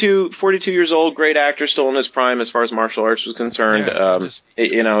 42 years old, great actor, still in his prime as far as martial arts was concerned.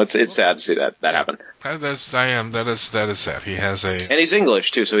 It's sad to see that happen. That is sad. He has and he's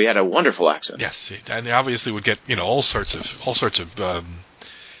English too, so he had a wonderful accent. Yes, and he obviously would get all sorts of.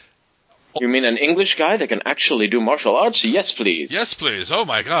 You mean an English guy that can actually do martial arts? Yes, please. Yes, please. Oh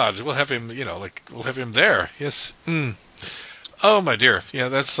my God, we'll have him. We'll have him there. Yes. Oh my dear. Yeah,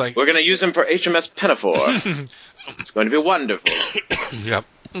 that's like we're gonna use him for HMS Pinafore. It's going to be wonderful. Yep.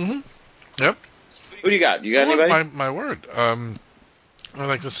 Yep. Who do you got? You got anybody? My word. I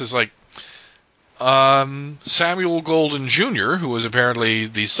think this is like Samuel Golden Jr., who was apparently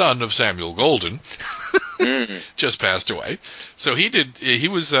the son of Samuel Golden, just passed away. So he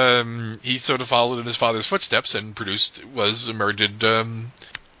sort of followed in his father's footsteps and he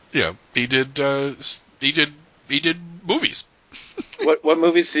did movies. What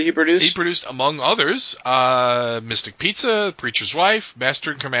movies did he produce? He produced, among others, Mystic Pizza, Preacher's Wife,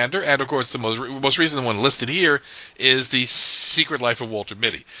 Master and Commander, and of course the most recent one listed here is The Secret Life of Walter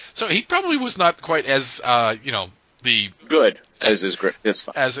Mitty. So he probably was not quite as good as his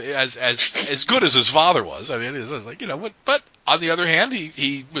as good as his father was. I mean, it's like but on the other hand,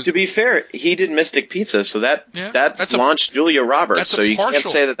 he was. To be fair, he did Mystic Pizza, so that launched Julia Roberts. So you can't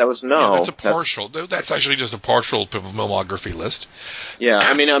say that was no. Yeah, that's a partial. That's actually just a partial filmography list. Yeah,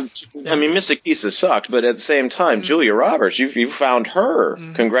 I mean, Mystic Pizza sucked, but at the same time, Julia Roberts, you found her.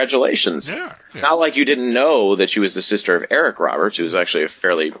 Congratulations. Yeah. Not like you didn't know that she was the sister of Eric Roberts, who was actually a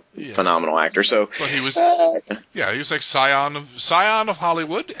fairly phenomenal actor. So, but he was, he was like scion of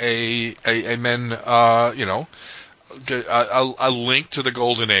Hollywood, a man, a link to the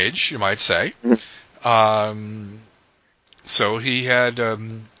golden age, you might say. So he had, but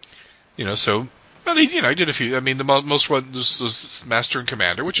he did a few. I mean, the most one was Master and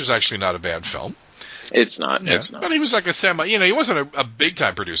Commander, which was actually not a bad film. It's not. Yeah. It's not. But he was like a semi. He wasn't a big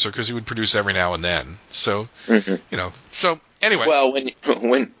time producer because he would produce every now and then. So, So anyway. Well,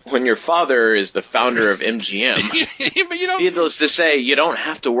 when your father is the founder of MGM, but needless to say, you don't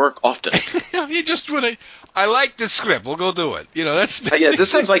have to work often. You just want to. I like this script. We'll go do it. That's. Yeah,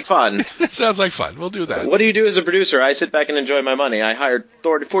 this sounds like fun. It sounds like fun. We'll do that. What do you do as a producer? I sit back and enjoy my money. I hired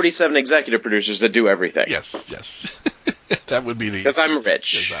 47 executive producers that do everything. Yes. That would be the. Because I'm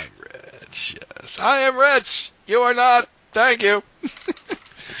rich. Because I'm rich. Yes, I am rich. You are not. Thank you.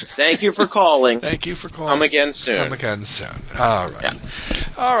 Thank you for calling. Thank you for calling. Come again soon. All right. Yeah.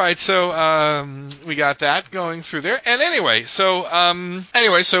 All right. So we got that going through there. And anyway, so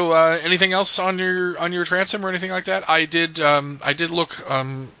anything else on your transom or anything like that? I did look.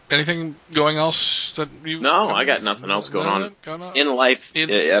 Anything going else that you? No, I got nothing else going on in life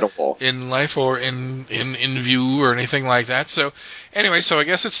at all. In life or in view or anything like that. So anyway, so I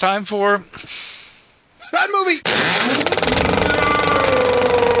guess it's time for that movie.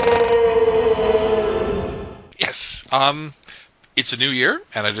 Yes. It's a new year,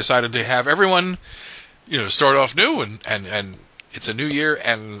 and I decided to have everyone, start off new, and it's a new year,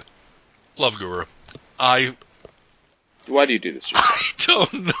 and Love Guru. Why do you do this to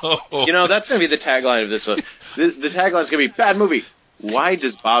yourself? I don't know. That's going to be the tagline of this. The tagline's going to be, bad movie. Why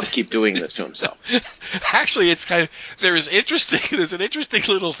does Bob keep doing this to himself? Actually, it's kind of, there's an interesting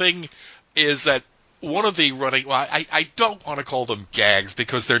little thing, is that one of the running, well, I don't want to call them gags,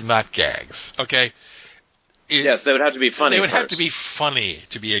 because they're not gags, okay? Yes, they would have to be funny. They would have to be funny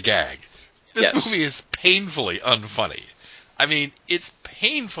to be a gag. This movie is painfully unfunny. I mean, it's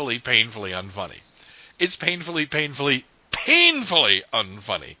painfully unfunny. It's painfully unfunny.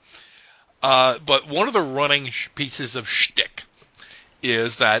 But one of the running pieces of shtick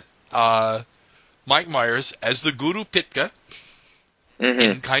is that Mike Myers, as the Guru Pitka,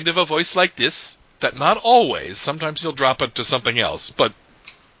 in kind of a voice like this, that not always, sometimes he'll drop it to something else, but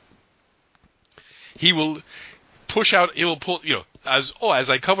he will pull, as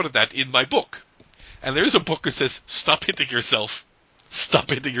I covered that in my book. And there's a book that says, stop hitting yourself,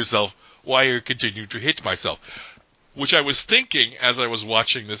 why you continue to hit myself. Which I was thinking as I was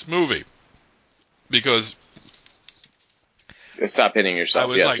watching this movie. Because stop hitting yourself. I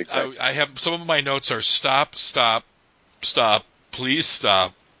was exactly. I have, some of my notes are stop, please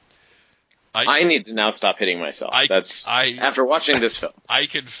stop. I need to now stop hitting myself. After watching this film. I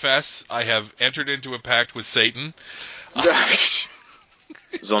confess I have entered into a pact with Satan. It's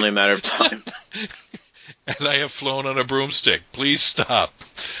only a matter of time. And I have flown on a broomstick. Please stop.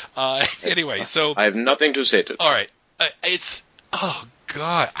 Anyway, so I have nothing to say to it. All right. Oh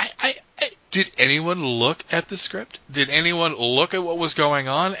God. Did anyone look at the script? Did anyone look at what was going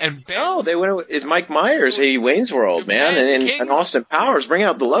on? And no, they went. It's Mike Myers, Wayne's World, man, and Austin Powers. Bring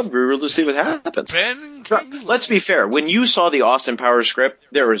out the Love Guru to see what happens. Let's be fair. When you saw the Austin Powers script,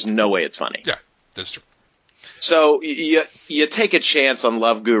 there was no way it's funny. Yeah, that's true. So you take a chance on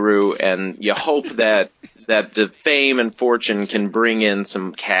Love Guru, and you hope that the fame and fortune can bring in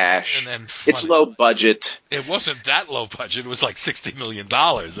some cash. And then it's low budget. It wasn't that low budget. It was like $60 million.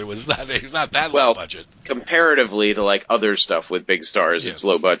 It was not that low budget. Comparatively to like other stuff with big stars, it's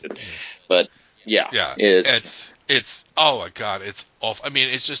low budget. But yeah, it's oh my God, it's awful. I mean,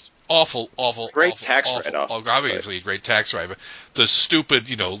 it's just awful. Great awful, tax awful, write-off. Obviously, great tax write-off. The stupid,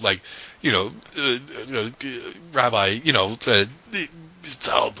 rabbi,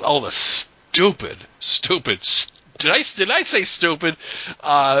 all the stupid. Did I say stupid?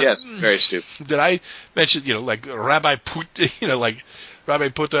 Yes, very stupid. Did I mention, like Rabbi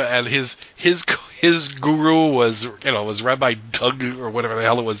Putta and his guru was Rabbi Doug or whatever the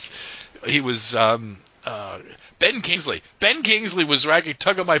hell it was. He was Ben Kingsley. Ben Kingsley was Rabbi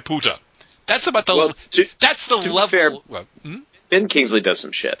Tugga Putta. That's about the that's the level. Fair, Ben Kingsley does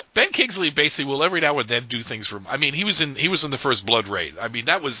some shit. Ben Kingsley basically will every now and then do things for. I mean, he was in the first Blood Raid. I mean,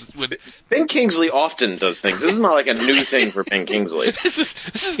 that was when Ben Kingsley often does things. This is not like a new thing for Ben Kingsley.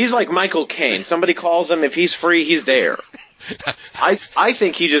 He's like Michael Caine. Somebody calls him, if he's free, he's there. I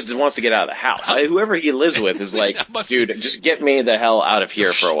think he just wants to get out of the house. Whoever he lives with is like, dude, just get me the hell out of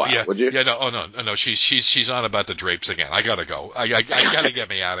here for a while, would you? Yeah, no. She's on about the drapes again. I gotta go. I gotta get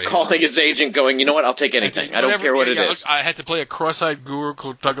me out of here. Calling his agent, going, you know what? I'll take anything. I don't care what it is. I had to play a cross-eyed guru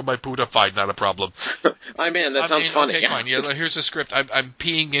talking my puta. Fine, not a problem. I'm in. That sounds funny. Okay, fine. Yeah, here's the script. I'm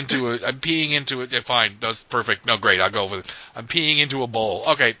peeing into it. Yeah, fine. That's perfect. No, great. I'll go with it. I'm peeing into a bowl.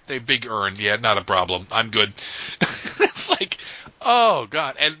 Okay, a big urn. Yeah, not a problem. I'm good. It's like, oh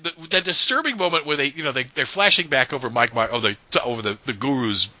god. And the disturbing moment where they're flashing back over Mike Myers, over the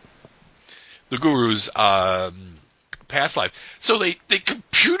guru's past life. So they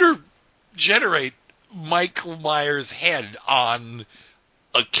computer generate Michael Myers' head on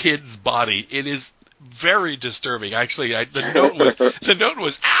a kid's body. It is very disturbing. Actually, the note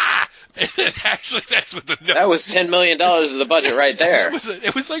was ah. And actually, that's what the note. That was $10 million of the budget right there.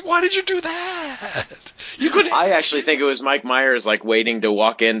 It was like, why did you do that? You could. I actually think it was Mike Myers like waiting to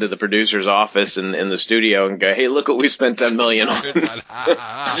walk into the producer's office in the studio and go, "Hey, look what we spent $10 million on."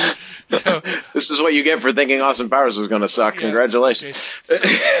 This is what you get for thinking Austin Powers was going to suck. Yeah, congratulations.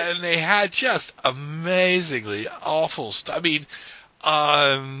 Okay. And they had just amazingly awful stuff.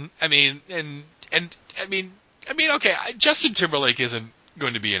 Okay, Justin Timberlake isn't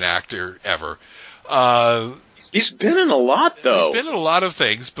going to be an actor ever. He's been in a lot, though. He's been in a lot of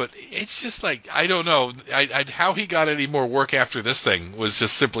things, but it's just like, I don't know. How he got any more work after this thing was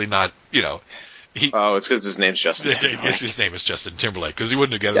just simply not, it's because his name's Justin Timberlake. His name is Justin Timberlake, because he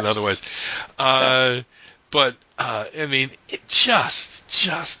wouldn't have gotten it otherwise. But, it just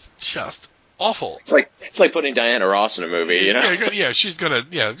awful. It's like putting Diana Ross in a movie, Yeah, she's gonna,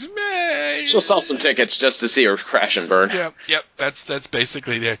 she'll sell some tickets just to see her crash and burn. Yep, that's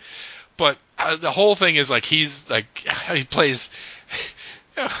basically it. But the whole thing is like he plays.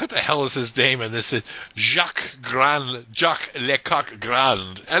 What the hell is his name? And this is Jacques Lecoq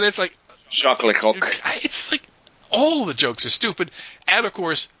Grand, and it's like Jacques Lecoq. It's like all the jokes are stupid, and of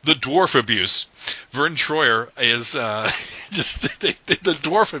course the dwarf abuse. Vern Troyer is just the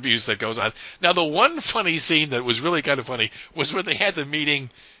dwarf abuse that goes on. Now, the one funny scene that was really kind of funny was when they had the meeting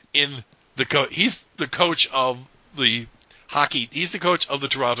in the he's the coach of the hockey. He's the coach of the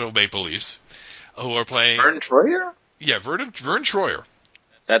Toronto Maple Leafs, who are playing. Vern Troyer? Yeah, Vern Troyer.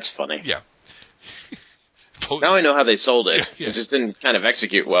 That's funny. Yeah. Now I know how they sold it. Yeah. It just didn't kind of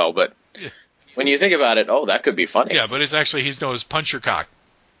execute well, but when you think about it, that could be funny. Yeah, but he's known as Punch Your Cock.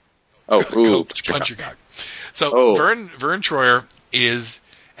 Oh, Coach Punch Your Cock. So Vern Troyer is,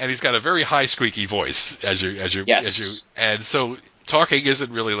 and he's got a very high squeaky voice, and so talking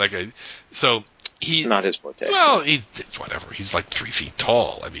isn't really he's not his forte. Well, it's whatever. He's like 3 feet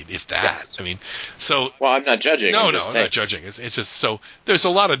tall. If that. Yes. Well, I'm not judging. No, I'm not judging. It's just so there's a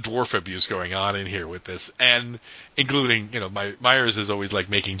lot of dwarf abuse going on in here with this, and including Myers is always like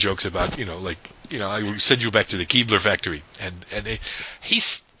making jokes about I will send you back to the Keebler factory, and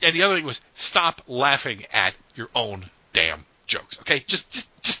the other thing was stop laughing at your own damn jokes. Okay, just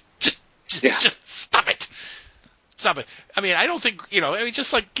stop it. Stop it. I don't think,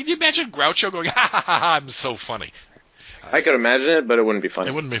 just like, can you imagine Groucho going, ha ha ha ha, I'm so funny. I could imagine it, but it wouldn't be funny.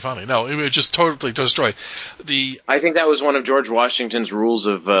 It wouldn't be funny. No, it would just totally destroy. I think that was one of George Washington's rules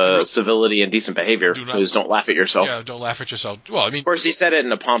of civility and decent behavior, is don't laugh at yourself. Yeah, don't laugh at yourself. Well, of course, he said it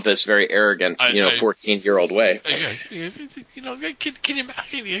in a pompous, very arrogant, 14-year-old way. Can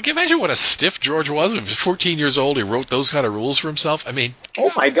you imagine what a stiff George was? When he was 14 years old, he wrote those kind of rules for himself.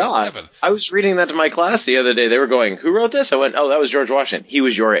 Oh my God. Heaven. I was reading that to my class the other day. They were going, who wrote this? I went, that was George Washington. He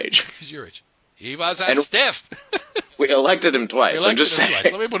was your age. He's your age. He was stiff. We elected him twice. I'm just saying.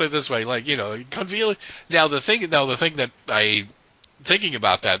 Let me put it this way, Now the thing that thinking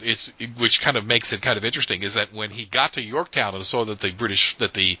about that is, which kind of makes it kind of interesting, is that when he got to Yorktown and saw that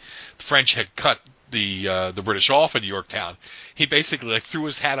the French had cut the British off in Yorktown, he basically threw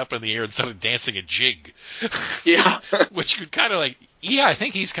his hat up in the air and started dancing a jig. Yeah, which could kind of I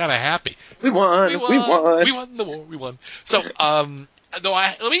think he's kind of happy. We won the war. We won. So though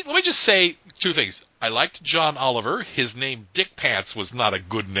let me just say two things. I liked John Oliver. His name Dick Pants was not a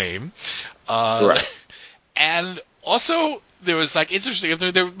good name. Right. And also there was interesting.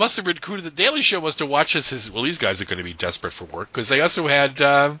 There must have recruited the Daily Show was to watch this. These guys are going to be desperate for work, because they also had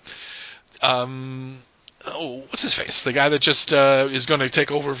what's his face? The guy that just is going to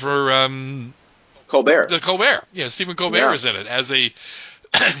take over for Colbert. The Colbert. Yeah, Stephen Colbert is in it as a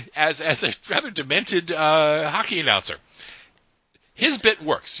rather demented hockey announcer. His bit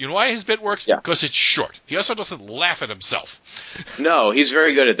works. You know why his bit works? Because it's short. He also doesn't laugh at himself. No, he's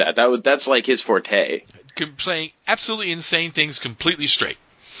very good at that. That's like his forte. Saying absolutely insane things completely straight.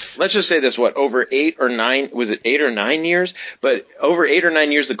 let's just say this, over 8 or 9, was it 8 or 9 years? But over 8 or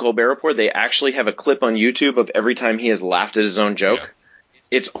 9 years of Colbert Report, they actually have a clip on YouTube of every time he has laughed at his own joke. Yeah.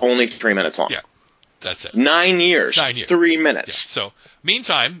 It's only 3 minutes long. Yeah, that's it. 9 years. 9 years. 3 minutes. Yeah. So,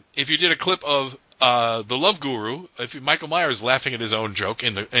 meantime, if you did a clip of the Love Guru, if Michael Myers laughing at his own joke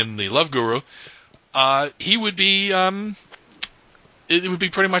in the Love Guru, he would be it would be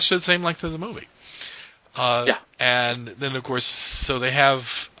pretty much the same length of the movie. Yeah. And then of course, so they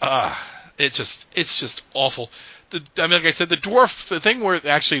have it's just awful. Like I said, the dwarf, the thing where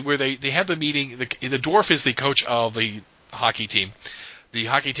they had the meeting, the dwarf is the coach of the hockey team. The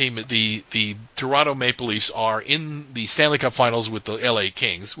hockey team, the Toronto Maple Leafs are in the Stanley Cup Finals with the LA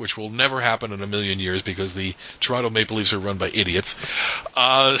Kings, which will never happen in a million years because the Toronto Maple Leafs are run by idiots.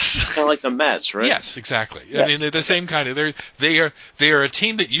 Kind of like the Mets, right? Yes, exactly. Yes. I mean, they're the same kind of. They are a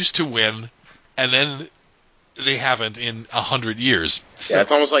team that used to win, and then they haven't in 100 years. So, yeah,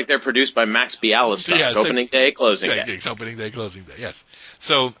 it's almost like they're produced by Max Bialystock. Yeah, opening day, closing day. It's opening day, closing day. Yes.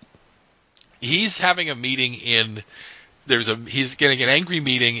 So he's having a meeting in. He's getting an angry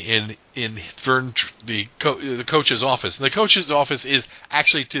meeting in Vern, the coach's office. And the coach's office is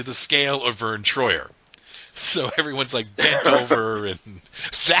actually to the scale of Vern Troyer. So everyone's like bent over, and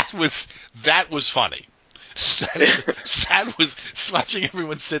that was funny. That was watching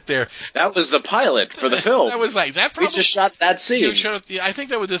everyone sit there. That was the pilot for the film. That was like that. Probably, we just shot that scene. I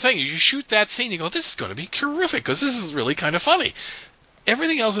think that was the thing. You shoot that scene, you go, "This is going to be terrific," because this is really kind of funny.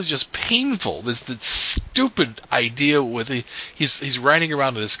 Everything else is just painful. This stupid idea with he's riding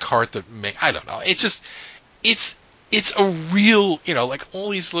around in his cart that I don't know. It's just it's a real, like all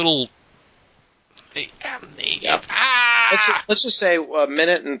these little. Let's just say a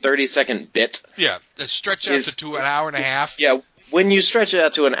minute and 30-second bit. Yeah, stretch out to an hour and a half. Yeah, when you stretch it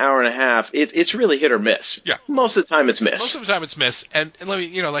out to an hour and a half, it's really hit or miss. Yeah, most of the time it's miss. Most of the time it's miss, and let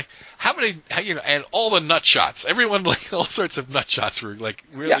me, like how many, and all the nut shots. Everyone like all sorts of nut shots were like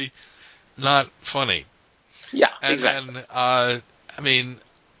really not funny. Yeah, and exactly. Then, I mean,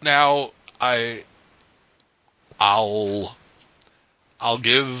 now I'll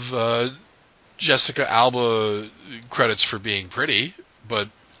give Jessica Alba credits for being pretty, but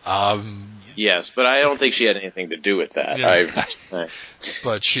yes, but I don't think she had anything to do with that. Yeah.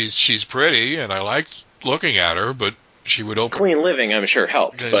 But she's pretty, and I liked looking at her. But she would open Clean Living, I'm sure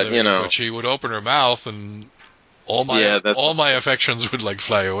helped. But she would open her mouth, and all my affections would like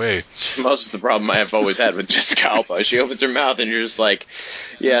fly away. It's most of the problem I have always had with Jessica Alba. She opens her mouth, and you're just like,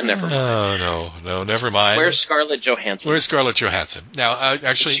 yeah, never mind. No, never mind. Where's Scarlett Johansson? Now,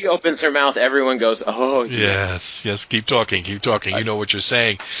 actually, she opens her mouth. Everyone goes, oh, yeah. Yes. Keep talking. You know what you're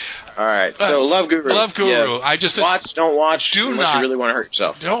saying. All right, so Love Guru. Yeah. I just don't watch unless you really want to hurt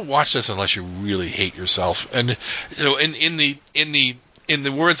yourself. Don't watch this unless you really hate yourself. And in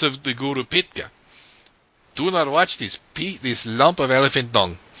the words of the Guru Pitka, do not watch this lump of elephant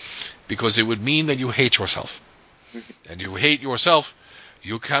dung, because it would mean that you hate yourself. And you hate yourself,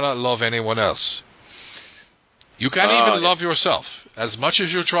 you cannot love anyone else. You can't even love yourself as much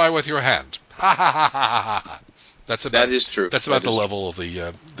as you try with your hand. Ha ha ha ha ha ha. That is true. That's about the level of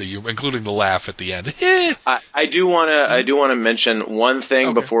the including the laugh at the end. I do want to mention one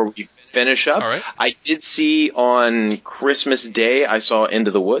thing before we finish up. All right. I did see on Christmas Day. I saw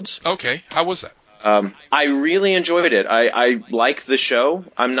Into the Woods. Okay, how was that? I really enjoyed it. I like the show.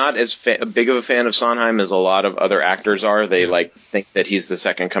 I'm not as big of a fan of Sondheim as a lot of other actors are. They think that he's the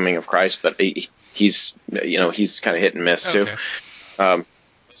second coming of Christ, but he's kind of hit and miss too. Okay.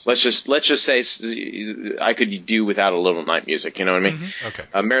 Let's just say I could do without a little night music. You know what I mean? Mm-hmm. Okay.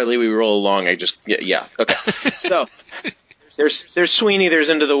 Merrily we roll along. Okay. So there's Sweeney. There's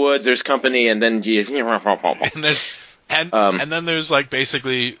Into the Woods. There's Company, and then and then there's like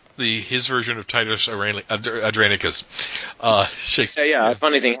basically his version of Titus Andronicus. Shakespeare. Yeah. A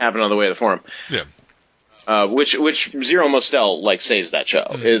funny thing happened on the way to the forum. Yeah. Which Zero Mostel saves that show.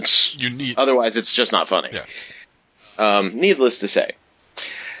 Otherwise it's just not funny. Yeah. Needless to say.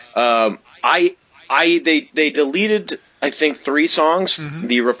 They deleted, I think, 3 songs. Mm-hmm.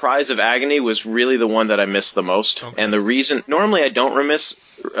 The Reprise of Agony was really the one that I missed the most. Okay. And the reason, normally I don't miss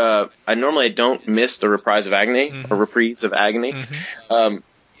the Reprise of Agony, mm-hmm. or Reprise of Agony. Mm-hmm.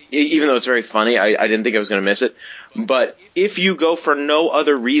 Even though it's very funny, I didn't think I was going to miss it. But if you go for no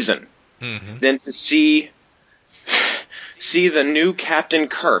other reason mm-hmm. than to see the new Captain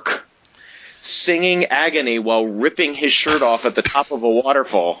Kirk singing Agony while ripping his shirt off at the top of a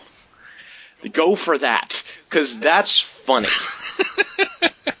waterfall, go for that, because that's funny.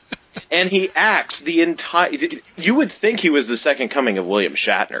 And he acts the entire... You would think he was the second coming of William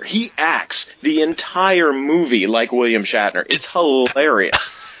Shatner. He acts the entire movie like William Shatner. It's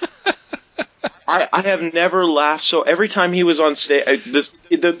hilarious. I have never laughed so... Every time he was on stage...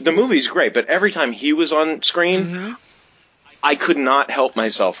 The movie's great, but every time he was on screen, I could not help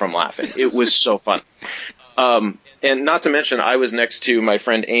myself from laughing. It was so fun. And not to mention, I was next to my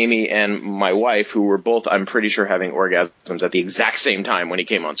friend Amy and my wife, who were both, I'm pretty sure, having orgasms at the exact same time when he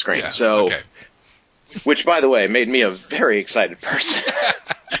came on screen. Which, by the way, made me a very excited person.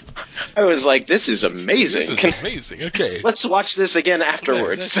 I was like, this is amazing. This is amazing. Okay. Let's watch this again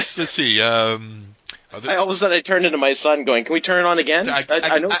afterwards. Let's see. All of a sudden, I turned into my son going, can we turn it on again?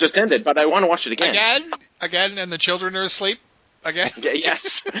 I know it just ended, but I want to watch it again. Again, and the children are asleep? Again?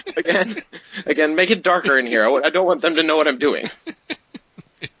 Yes. Again, make it darker in here. I don't want them to know what I'm doing.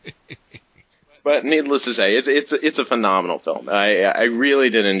 But needless to say, it's a phenomenal film. I really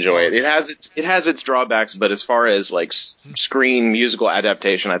did enjoy it. It has its drawbacks, but as far as like screen musical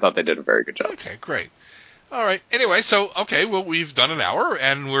adaptation, I thought they did a very good job. Okay, great. All right. Anyway, well, we've done an hour,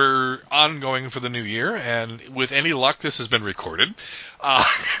 and we're ongoing for the new year, and with any luck, this has been recorded.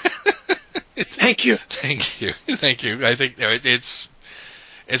 Thank you. I think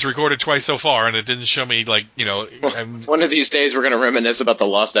it's recorded twice so far, and it didn't show me one of these days we're going to reminisce about the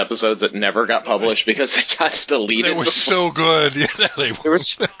lost episodes that never got published because they got deleted. They were so good. Yeah, they were.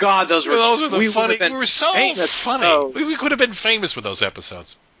 God, those were the funny. We were so funny. We could have been famous with those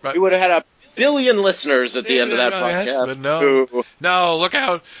episodes. Right? We would have had a billion listeners at the end of that podcast. Yes, but no. Look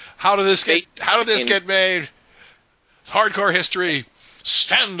out! How did this get made? Hardcore history.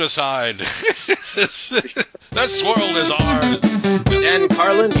 Stand aside. This world is ours. Dan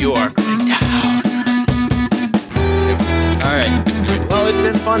Carlin, you are going down. All right. Well, it's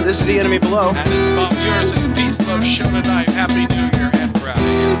been fun. This is The Enemy Below. And this is Bob Muir, and peace, love, show tonight. Happy New Year, and we're out of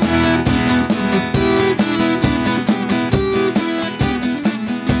here.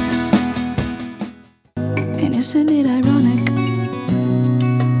 And isn't it ironic?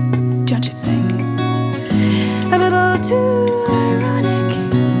 Don't you think? A little too ironic.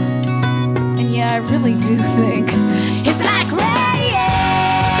 And yeah, I really do think it's like rain.